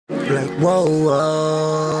like whoa,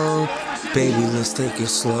 whoa. Baby, let's take it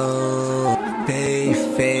slow.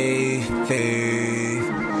 Faith, faith, faith.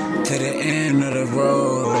 To the end of the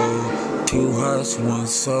road. 2 hearts, 1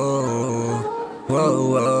 soul. Whoa,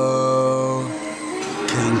 whoa.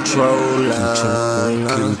 Controller.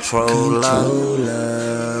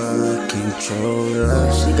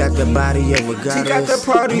 She got the body of a goddess. She got the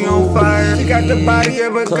party on fire. She got the body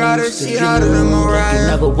of a goddess. She hotter than Mariah. You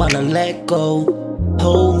never wanna let go.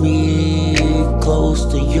 Hold me close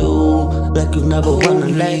to you, like you never wanna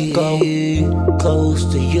let go. Close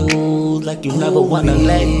to you, like you never wanna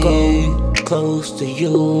let go. Close to you,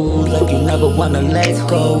 like you never wanna let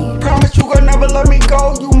go. Promise you gon' never let me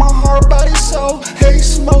go. You my heart, body, soul. Hey,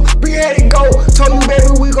 smoke, we had it go. Told you,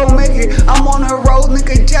 baby, we gon' make it. I'm on the road,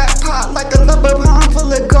 nigga, jackpot like a rubber pound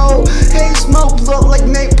full of gold. Hey, smoke, blew up like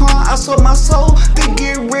napalm. I sold my soul to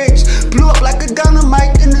get rich. Blew up like a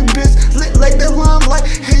dynamite in the bitch. Lit like the limelight.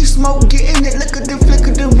 Hey, smoke, getting it. Look at the flick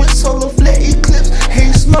of the wrist. Solar flare eclipse.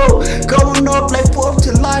 Hey, smoke, going off like 4th of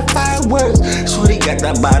July fireworks. Shorty got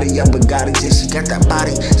that body of a goddess. She got that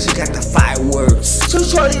body, she got the fireworks. So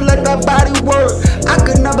shorty let that body work. I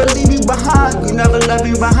could never leave you behind. You never left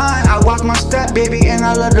me behind. I watch my step, baby, and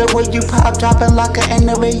I love the way you pop, dropping like an and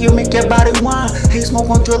the way you make your body whine. Hey, smoke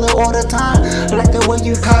on driller all the time. Like the way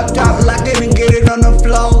you pop, drop like it and get it on the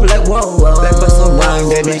floor. Like whoa, whoa. Like bust a wine,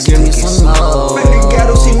 baby, give me some more. From the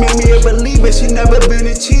ghetto, she made me a believer. She never been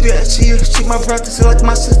a cheater. She my practice like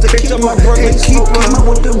my sister. Bitch, I'm my brother. Keep coming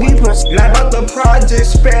with the reapers. Like about the project,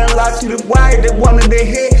 spare a lot to the wire that wanted to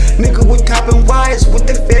hit. Nigga with copping wires with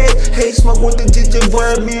the feds. Hey, smoke with the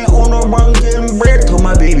gingerbread man on the run getting bread. Told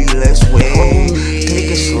my baby, let's wait.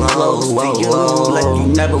 Take it slow. Close to you, like you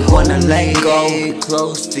never wanna let go.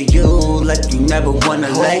 Close to you, like you never wanna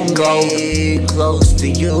let go. Close to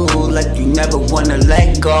you, like you never wanna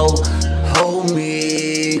let go. Hold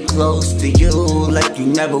me close to you, like you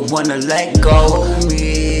never wanna let go. Hold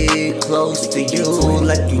me close to you,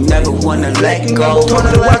 like you never wanna let go.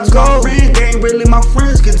 Wanna let go. They ain't really my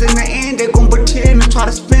friends, cause in the end they gon' pretend and try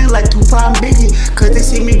to spin like Tupac and Biggie. Cause they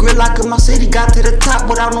see me grit like in my city, got to the top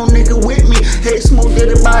without no nigga with me. Hey, smoke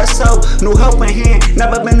did it by itself, no helping hand.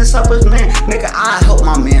 Never been a selfish man, nigga, I help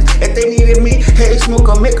my man. If they needed me, hey, smoke,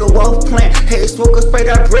 I'll make a wealth plan. Hey, smoke, straight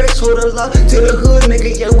out bread, show the love to the hood,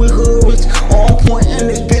 nigga, yeah, we hood rich. On point in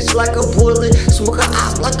this bitch like a bullet. Smoke a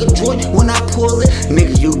out like a joint when I pull it.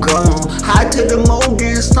 Nigga, you gone. High to the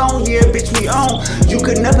Morgan Stone, yeah, bitch, we on. You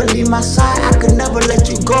could never leave my side, I could never let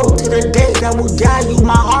you go. To the day that will die, you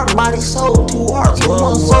my heart, body, soul. 2 hearts,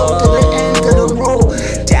 1 soul, to the end of the road.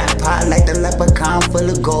 Jackpot like the leprechaun full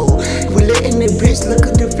of gold. We lit in the bitch, look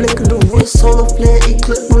at the flick of the wrist. Solar flare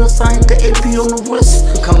eclipse when I signed the AP on the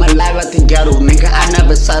wrist. Come alive at the ghetto, nigga, I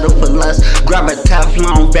never settle for less. Grab a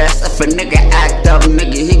Teflon vest, if a nigga act up,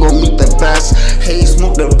 nigga, he gon' meet the best. Hey,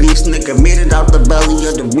 smoke the beast, nigga, made it out the belly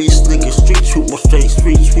of the beast, nigga. Street trooper, straight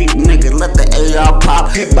street sweep, nigga, let the AR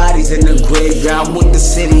pop. Hit bodies in the graveyard with the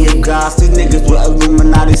city of gods. These niggas with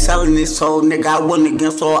Illuminati selling this soul, nigga, I win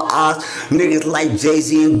against all odds. Niggas like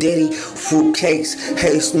Jay-Z and Diddy, fruit cakes.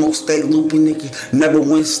 Hey, smoke, stay loopy, nigga, never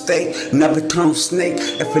win steak, never turn snake.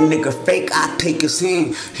 If a nigga fake, I take his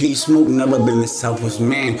hand. He smoke, never been a selfish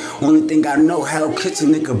man. Only thing I know, Hell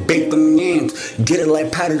Kitchen, nigga, bake them yams. Get it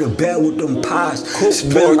like Patty the Bell with them pies.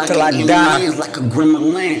 Spin like till I die, like a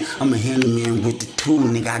gremlin. I'm a handyman with the tool,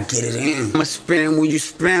 nigga, I get it in. I'ma spin when you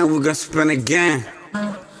spin, we gon' spin again.